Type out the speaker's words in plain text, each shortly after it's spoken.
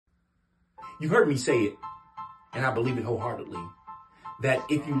You heard me say it, and I believe it wholeheartedly, that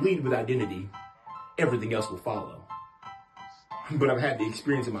if you lead with identity, everything else will follow. But I've had the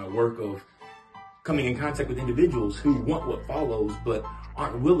experience in my work of coming in contact with individuals who want what follows, but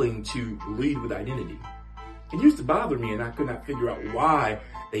aren't willing to lead with identity. It used to bother me, and I could not figure out why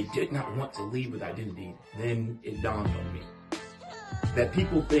they did not want to lead with identity. Then it dawned on me that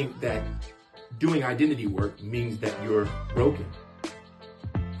people think that doing identity work means that you're broken,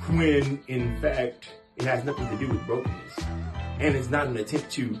 when in fact it has nothing to do with brokenness, and it's not an attempt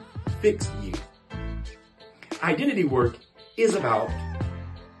to fix you. Identity work is about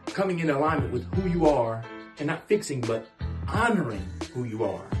coming in alignment with who you are and not fixing, but honoring who you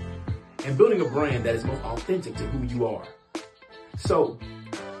are and building a brand that is most authentic to who you are. So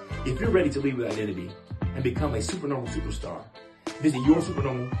if you're ready to lead with identity and become a supernormal superstar, visit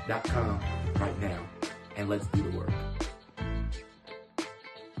yoursupernormal.com right now and let's do the work.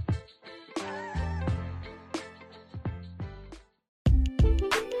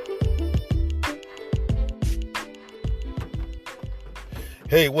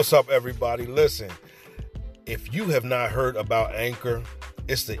 Hey, what's up, everybody? Listen, if you have not heard about Anchor,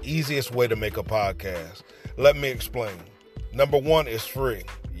 it's the easiest way to make a podcast. Let me explain. Number one, it's free.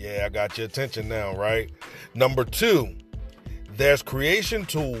 Yeah, I got your attention now, right? Number two, there's creation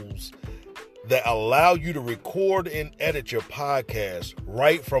tools that allow you to record and edit your podcast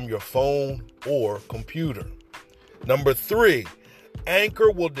right from your phone or computer. Number three, Anchor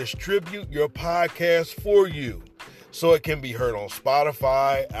will distribute your podcast for you, so it can be heard on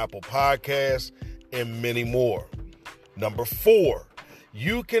Spotify, Apple Podcasts, and many more. Number four,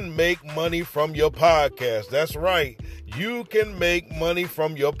 you can make money from your podcast. That's right. You can make money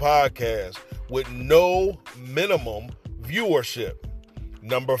from your podcast with no minimum viewership.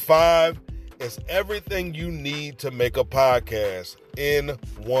 Number five, it's everything you need to make a podcast in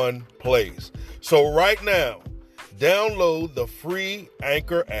one place. So right now, download the free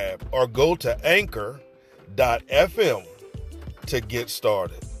Anchor app or go to Anchor.fm to get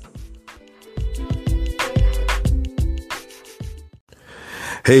started.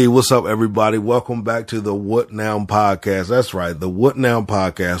 Hey, what's up, everybody? Welcome back to the What Now Podcast. That's right, the What Now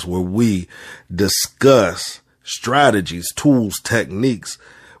Podcast, where we discuss strategies, tools, techniques,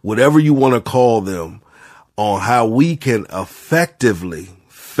 whatever you want to call them, on how we can effectively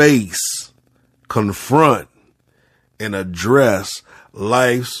face, confront, and address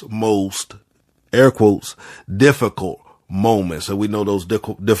life's most, air quotes, difficult moments. And we know those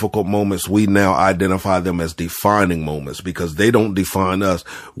difficult moments, we now identify them as defining moments because they don't define us.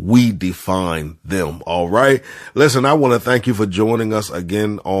 We define them. All right. Listen, I want to thank you for joining us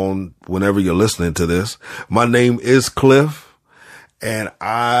again on whenever you're listening to this. My name is Cliff, and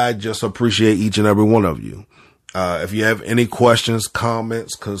I just appreciate each and every one of you. If you have any questions,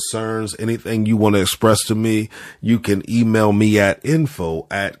 comments, concerns, anything you want to express to me, you can email me at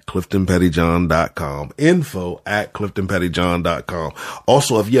info@cliftonpettyjohn.com, info@cliftonpettyjohn.com.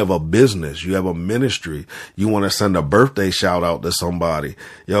 Also, if you have a business, you have a ministry, you want to send a birthday shout out to somebody,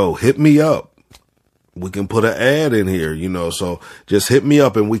 yo, hit me up. We can put an ad in here, so just hit me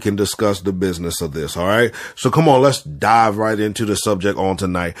up and we can discuss the business of this. All right. So come on, let's dive right into the subject on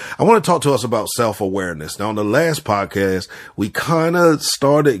tonight. I want to talk to us about self-awareness. Now, on the last podcast, we kind of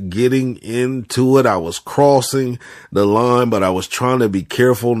started getting into it. I was crossing the line, but I was trying to be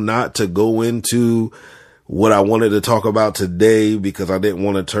careful not to go into what I wanted to talk about today because I didn't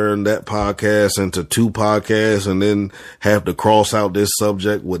want to turn that podcast into two podcasts and then have to cross out this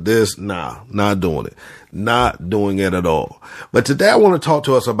subject with this. Nah, not doing it. Not doing it at all. But today I want to talk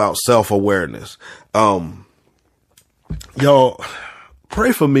to us about self-awareness. Y'all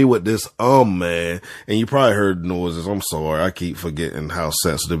pray for me with this, man. And you probably heard noises. I'm sorry. I keep forgetting how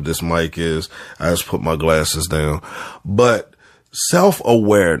sensitive this mic is. I just put my glasses down. But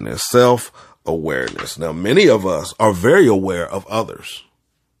self-awareness. Now, many of us are very aware of others.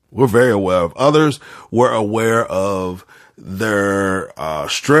 We're very aware of others. We're aware of their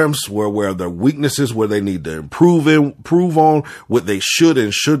strengths. We're aware of their weaknesses, where they need to improve on, what they should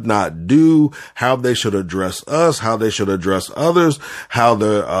and should not do, how they should address us, how they should address others, how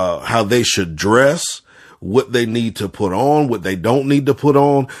they should dress, what they need to put on, what they don't need to put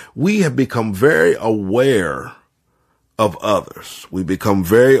on. We have become very aware of others. We become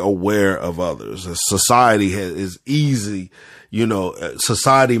very aware of others. Society is easy,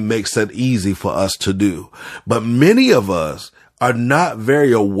 society makes that easy for us to do. But many of us are not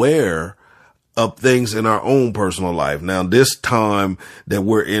very aware of things in our own personal life. Now, this time that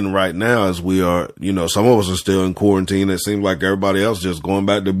we're in right now, as we are, some of us are still in quarantine. It seems like everybody else just going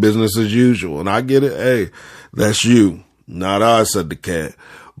back to business as usual. And I get it. Hey, that's you, not I, said the cat.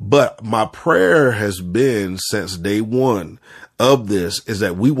 But my prayer has been since day one of this is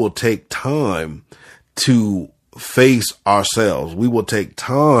that we will take time to face ourselves. We will take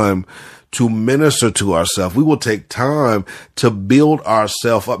time to minister to ourselves. We will take time to build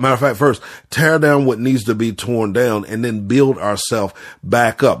ourselves up. Matter of fact, first, tear down what needs to be torn down and then build ourselves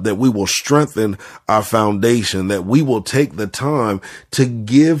back up, that we will strengthen our foundation, that we will take the time to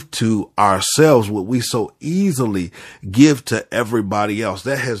give to ourselves what we so easily give to everybody else.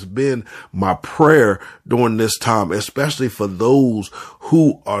 That has been my prayer during this time, especially for those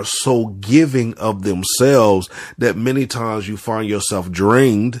who are so giving of themselves that many times you find yourself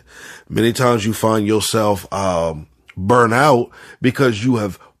drained. Many times you find yourself burn out because you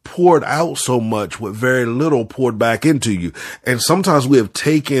have poured out so much with very little poured back into you. And sometimes we have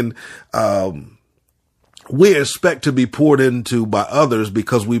taken, we expect to be poured into by others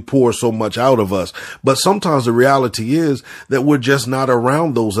because we pour so much out of us. But sometimes the reality is that we're just not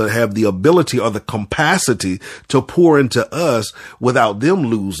around those that have the ability or the capacity to pour into us without them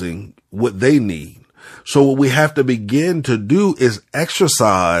losing what they need. So what we have to begin to do is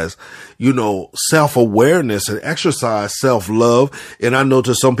exercise, self-awareness and exercise self-love. And I know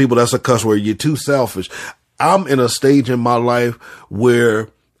to some people that's a cuss word. You're too selfish. I'm in a stage in my life where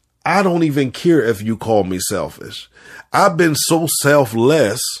I don't even care if you call me selfish. I've been so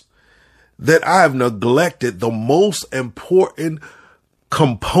selfless that I have neglected the most important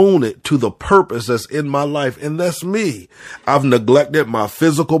component to the purpose that's in my life, and that's me. I've neglected my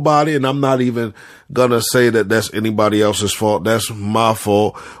physical body, and I'm not even gonna say that that's anybody else's fault. That's my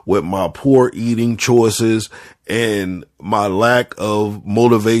fault with my poor eating choices and my lack of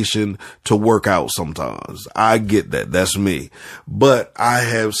motivation to work out sometimes. I get that. That's me. But I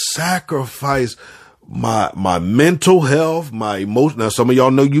have sacrificed my mental health, my emotion. Now, some of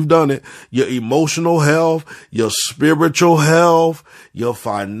y'all know you've done it. Your emotional health, your spiritual health, your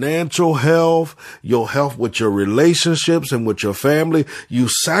financial health, your health with your relationships and with your family. You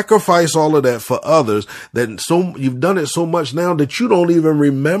sacrifice all of that for others. You've done it so much now that you don't even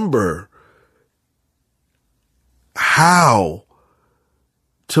remember how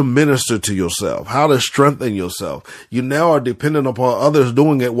to minister to yourself, how to strengthen yourself. You now are dependent upon others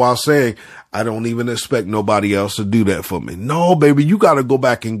doing it while saying, I don't even expect nobody else to do that for me. No, baby, you got to go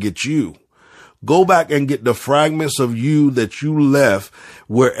back and get you. Go back and get the fragments of you that you left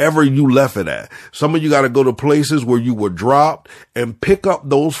wherever you left it at. Some of you got to go to places where you were dropped and pick up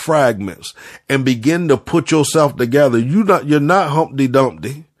those fragments and begin to put yourself together. You're not Humpty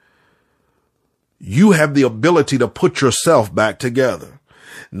Dumpty. You have the ability to put yourself back together.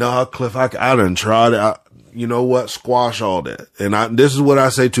 No, Cliff, I done tried it. You know what? Squash all that. And this is what I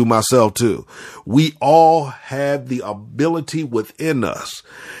say to myself too. We all have the ability within us.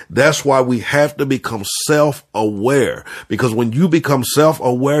 That's why we have to become self-aware, because when you become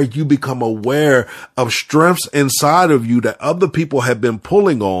self-aware, you become aware of strengths inside of you that other people have been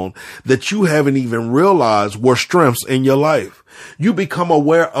pulling on that you haven't even realized were strengths in your life. You become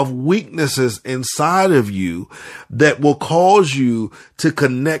aware of weaknesses inside of you that will cause you to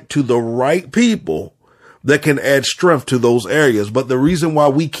connect to the right people that can add strength to those areas. But the reason why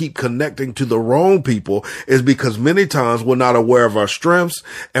we keep connecting to the wrong people is because many times we're not aware of our strengths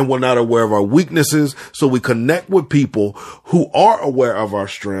and we're not aware of our weaknesses. So we connect with people who are aware of our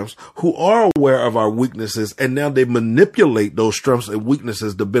strengths, who are aware of our weaknesses, and now they manipulate those strengths and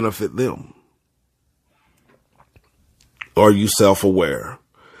weaknesses to benefit them. Are you self-aware?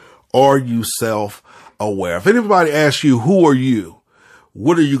 Are you self-aware? If anybody asks you, who are you?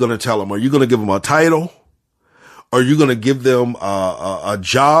 What are you going to tell them? Are you going to give them a title? Are you going to give them a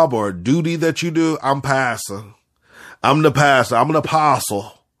job or a duty that you do? I'm pastor. I'm the pastor. I'm an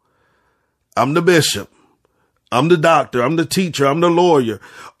apostle. I'm the bishop. I'm the doctor. I'm the teacher. I'm the lawyer.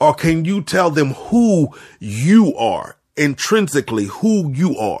 Or can you tell them who you are, intrinsically who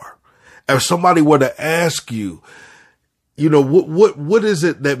you are? If somebody were to ask you, what is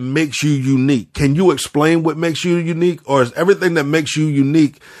it that makes you unique? Can you explain what makes you unique? Or is everything that makes you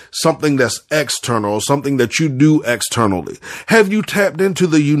unique something that's external, or something that you do externally? Have you tapped into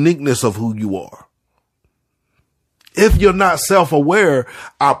the uniqueness of who you are? If you're not self-aware,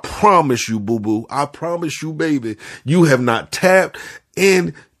 I promise you, boo-boo, I promise you, baby, you have not tapped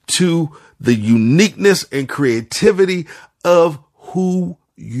into the uniqueness and creativity of who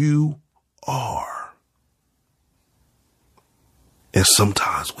you are. And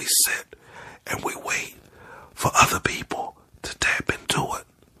sometimes we sit and we wait for other people to tap into it.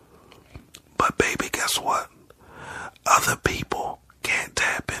 But baby, guess what? Other people can't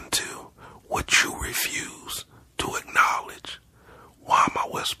tap into what you refuse to acknowledge. Why am I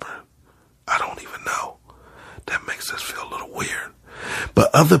whispering? I don't even know. That makes us feel a little weird.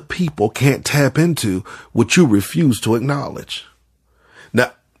 But other other people can't tap into what you refuse to acknowledge.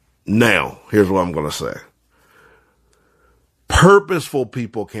 Now, here's what I'm going to say. Purposeful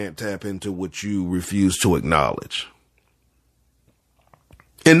people can't tap into what you refuse to acknowledge.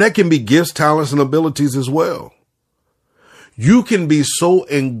 And that can be gifts, talents, and abilities as well. You can be so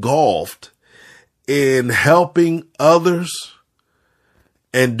engulfed in helping others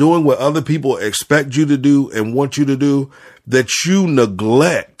and doing what other people expect you to do and want you to do that you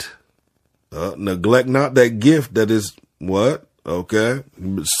neglect not that gift that is what? Okay.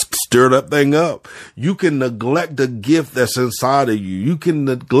 Stir that thing up. You can neglect the gift that's inside of you. You can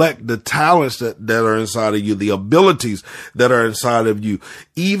neglect the talents that are inside of you, the abilities that are inside of you.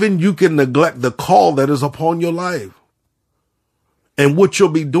 Even you can neglect the call that is upon your life. And what you'll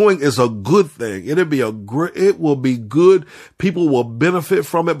be doing is a good thing. It will be good. People will benefit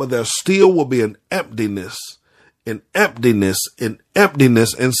from it, but there still will be an emptiness inside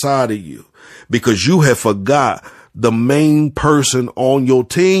of you because you have forgot the main person on your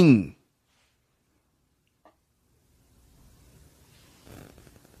team.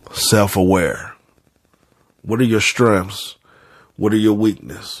 Self-aware. What are your strengths? What are your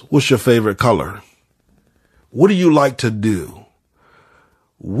weaknesses? What's your favorite color? What do you like to do?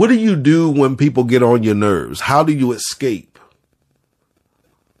 What do you do when people get on your nerves? How do you escape?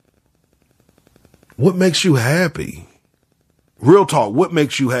 What makes you happy? Real talk, what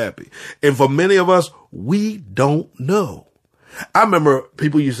makes you happy? And for many of us, we don't know. I remember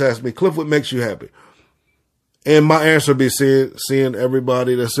people used to ask me, Cliff, what makes you happy? And my answer would be seeing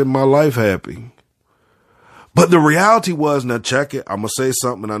everybody that's in my life happy. But the reality was, now check it. I'm going to say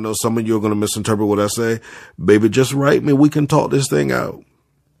something. I know some of you are going to misinterpret what I say. Baby, just write me. We can talk this thing out.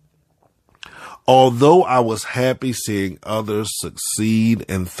 Although I was happy seeing others succeed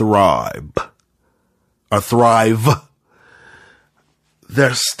and thrive,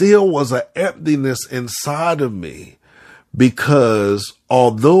 there still was an emptiness inside of me because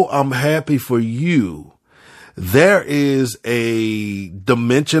although I'm happy for you, there is a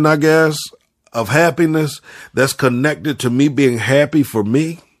dimension, I guess, of happiness that's connected to me being happy for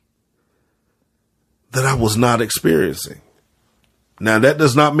me that I was not experiencing. Now, that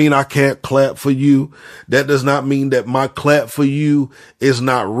does not mean I can't clap for you. That does not mean that my clap for you is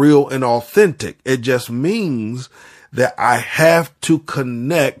not real and authentic. It just means that I have to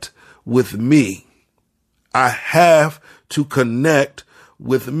connect with me. I have to connect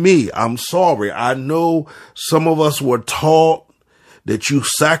with me. I'm sorry. I know some of us were taught that you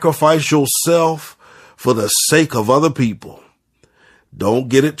sacrifice yourself for the sake of other people. Don't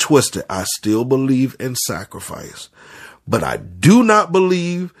get it twisted. I still believe in sacrifice. But I do not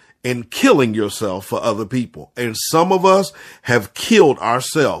believe in killing yourself for other people. And some of us have killed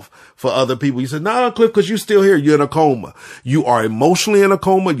ourselves for other people. You said, nah, Cliff, because you're still here. You're in a coma. You are emotionally in a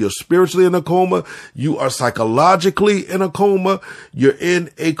coma. You're spiritually in a coma. You are psychologically in a coma. You're in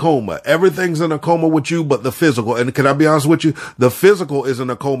a coma. Everything's in a coma with you but the physical. And can I be honest with you? The physical is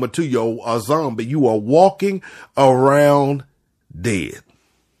in a coma too. You're a zombie. You are walking around dead.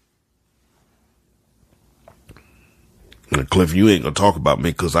 And Cliff, you ain't gonna talk about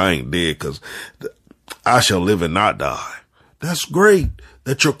me because I ain't dead, because I shall live and not die. That's great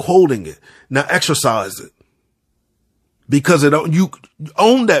that you're quoting it. Now exercise it. Because you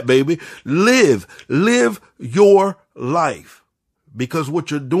own that, baby. Live your life. Because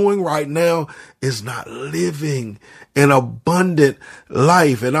what you're doing right now is not living an abundant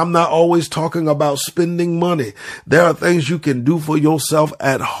life. And I'm not always talking about spending money. There are things you can do for yourself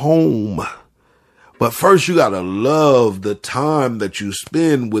at home. But first, you got to love the time that you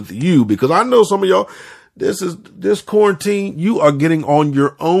spend with you, because I know some of y'all, this quarantine, you are getting on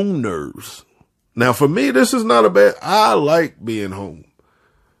your own nerves. Now, for me, this is not a bad, I like being home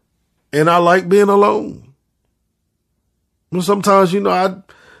and I like being alone. And sometimes,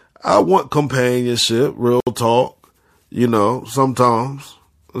 I want companionship, real talk, sometimes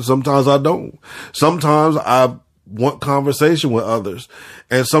I don't. Sometimes I want conversation with others,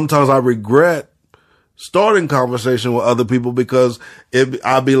 and sometimes I regret starting conversation with other people because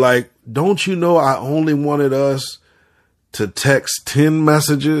I'll be like, don't you know I only wanted us to text 10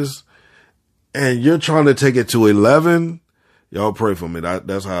 messages and you're trying to take it to 11? Y'all pray for me.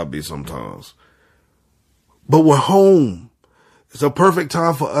 That's how I be sometimes. But we're home. It's a perfect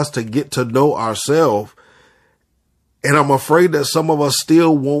time for us to get to know ourselves. And I'm afraid that some of us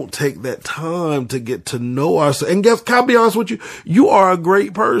still won't take that time to get to know ourselves. And can I be honest with you? You are a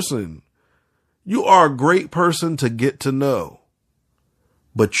great person. You are a great person to get to know,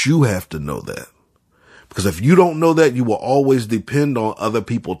 but you have to know that, because if you don't know that, you will always depend on other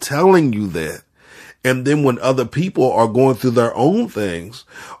people telling you that. And then when other people are going through their own things,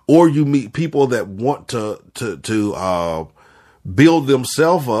 or you meet people that want to build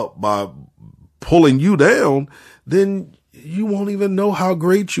themselves up by pulling you down, then you won't even know how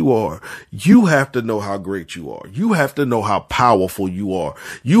great you are. You have to know how great you are. You have to know how powerful you are.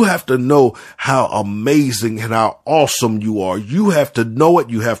 You have to know how amazing and how awesome you are. You have to know it.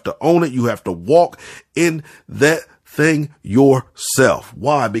 You have to own it. You have to walk in that thing yourself.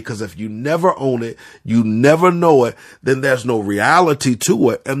 Why? Because if you never own it, you never know it, then there's no reality to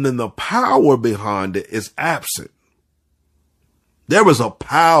it. And then the power behind it is absent. There is a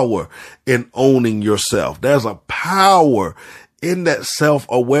power in owning yourself. There's a power in that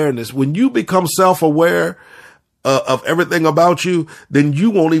self-awareness. When you become self-aware of everything about you, then you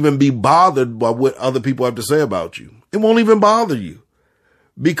won't even be bothered by what other people have to say about you. It won't even bother you,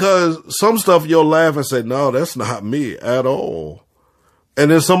 because some stuff you'll laugh and say, no, that's not me at all.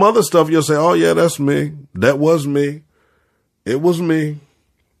 And then some other stuff you'll say, oh yeah, that's me. That was me. It was me.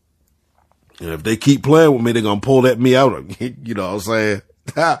 And if they keep playing with me, they're going to pull that me out. You know what I'm saying?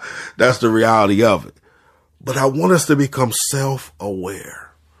 That's the reality of it. But I want us to become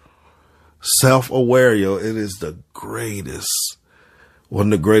self-aware. Self-aware, yo, it is the greatest, one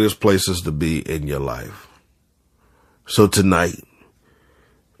of the greatest places to be in your life. So tonight,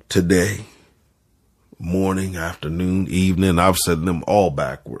 today, morning, afternoon, evening, I've said them all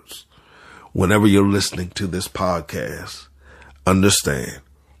backwards. Whenever you're listening to this podcast, understand,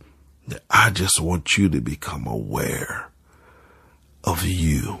 I just want you to become aware of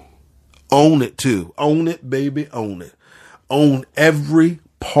you. Own it too. Own it, baby. Own it. Own every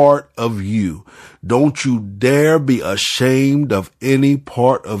part of you. Don't you dare be ashamed of any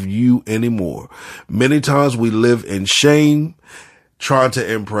part of you anymore. Many times we live in shame, trying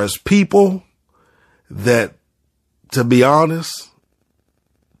to impress people that, to be honest,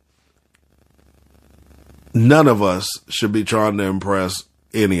 none of us should be trying to impress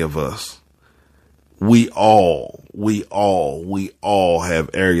any of us. We all have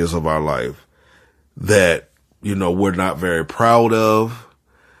areas of our life that, you know, we're not very proud of,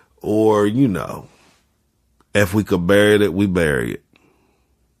 or, you know, if we could bury it, we bury it.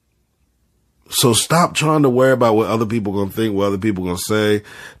 So stop trying to worry about what other people are going to think, what other people are going to say,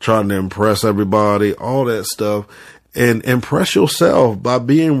 trying to impress everybody, all that stuff. And impress yourself by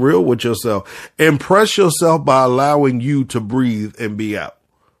being real with yourself. Impress yourself by allowing you to breathe and be out.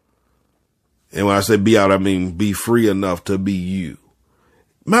 And when I say be out, I mean be free enough to be you.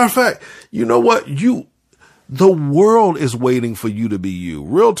 Matter of fact, you know what? The world is waiting for you to be you.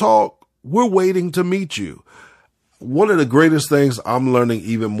 Real talk, we're waiting to meet you. One of the greatest things I'm learning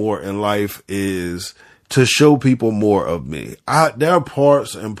even more in life is to show people more of me. There are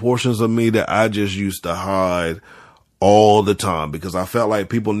parts and portions of me that I just used to hide all the time because I felt like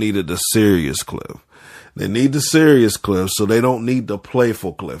people needed the serious Cliff. They need the serious Cliff, so they don't need the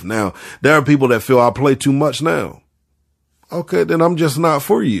playful Cliff. Now, there are people that feel I play too much now. Okay, then I'm just not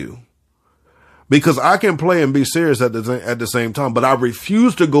for you. Because I can play and be serious at the same time, but I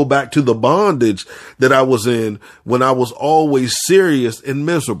refuse to go back to the bondage that I was in when I was always serious and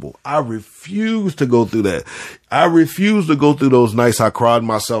miserable. I refuse to go through that. I refuse to go through those nights I cried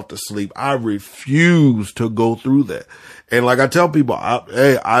myself to sleep. I refuse to go through that. And like I tell people,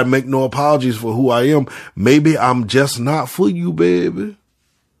 I make no apologies for who I am. Maybe I'm just not for you, baby.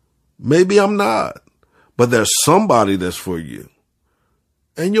 Maybe I'm not. But there's somebody that's for you.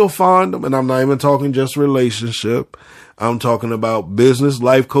 And you'll find them. And I'm not even talking just relationship. I'm talking about business,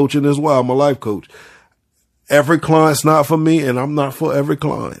 life coaching as well. I'm a life coach. Every client's not for me, and I'm not for every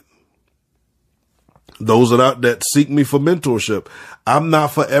client. Those that seek me for mentorship. I'm not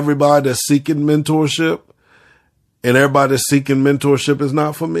for everybody that's seeking mentorship. And everybody that's seeking mentorship is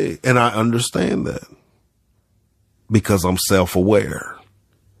not for me. And I understand that. Because I'm self-aware.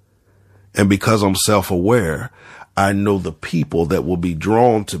 And because I'm self-aware, I know the people that will be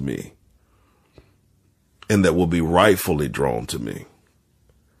drawn to me and that will be rightfully drawn to me.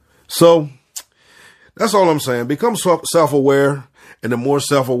 So that's all I'm saying. Become self-aware. And the more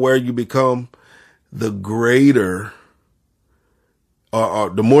self-aware you become, the greater,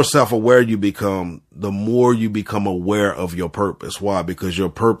 the more self-aware you become, the more you become aware of your purpose. Why? Because your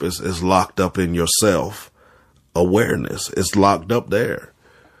purpose is locked up in your self-awareness. It's locked up there.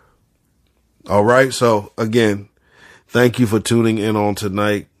 All right. So again, thank you for tuning in on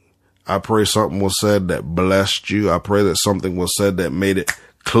tonight. I pray something was said that blessed you. I pray that something was said that made it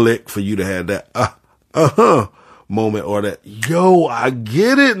click for you to have that moment, or that, yo, I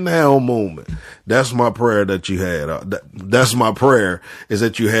get it now moment. That's my prayer that you had. That's my prayer, is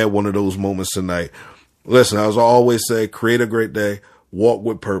that you had one of those moments tonight. Listen, as I always say, create a great day, walk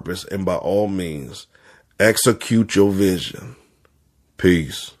with purpose, and by all means, Execute your vision.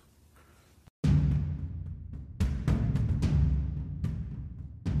 Peace.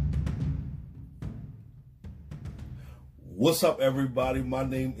 What's up, everybody? My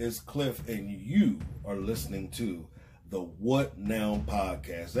name is Cliff, and you are listening to the What Now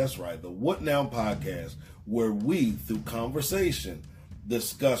Podcast. That's right, the What Now Podcast, where we, through conversation,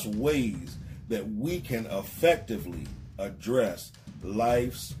 discuss ways that we can effectively address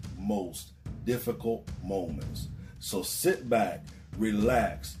life's most difficult moments. So sit back,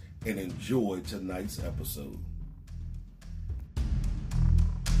 relax, and enjoy tonight's episode.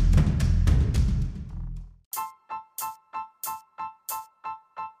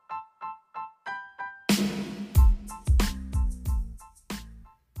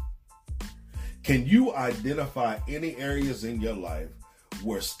 Can you identify any areas in your life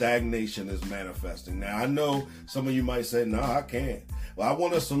where stagnation is manifesting? Now, I know some of you might say, no, I can't. Well, I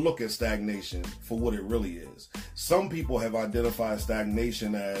want us to look at stagnation for what it really is. Some people have identified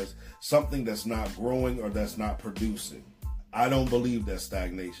stagnation as something that's not growing or that's not producing. I don't believe that's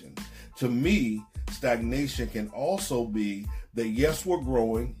stagnation. To me, stagnation can also be that yes, we're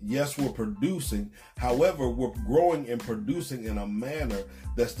growing, yes, we're producing. However, we're growing and producing in a manner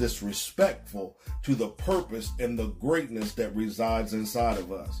that's disrespectful to the purpose and the greatness that resides inside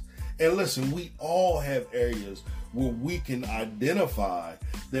of us. And listen, we all have areas where we can identify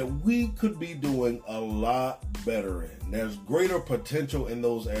that we could be doing a lot better in. There's greater potential in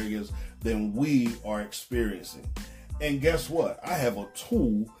those areas than we are experiencing. And guess what? I have a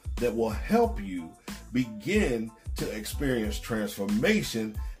tool that will help you begin to experience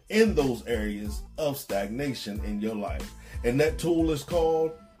transformation in those areas of stagnation in your life. And that tool is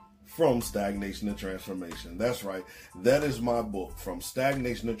called From Stagnation to Transformation. That's right. That is my book, From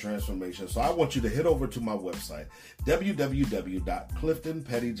Stagnation to Transformation. So I want you to head over to my website,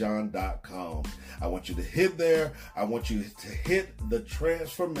 www.cliftonpettyjohn.com. I want you to hit there. I want you to hit the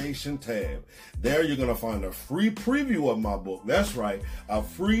Transformation tab. There you're going to find a free preview of my book. That's right, a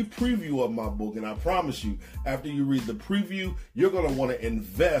free preview of my book. And I promise you, after you read the preview, you're going to want to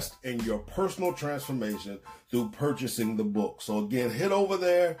invest in your personal transformation through purchasing the book. So again, head over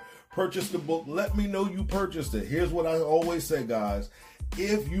there. Purchase the book. Let me know you purchased it. Here's what I always say, guys.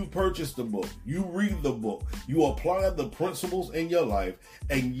 If you purchase the book, you read the book, you apply the principles in your life,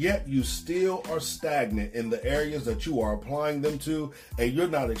 and yet you still are stagnant in the areas that you are applying them to, and you're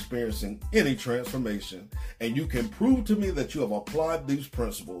not experiencing any transformation, and you can prove to me that you have applied these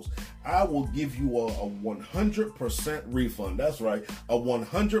principles, I will give you a 100% refund. That's right, a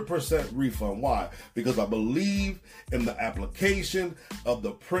 100% refund. Why? Because I believe in the application of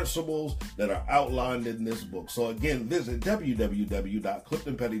the principles that are outlined in this book. So again, visit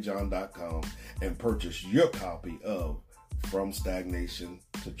www.cliftonpettyjohn.com and purchase your copy of From Stagnation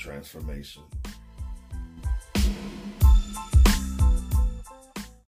to Transformation.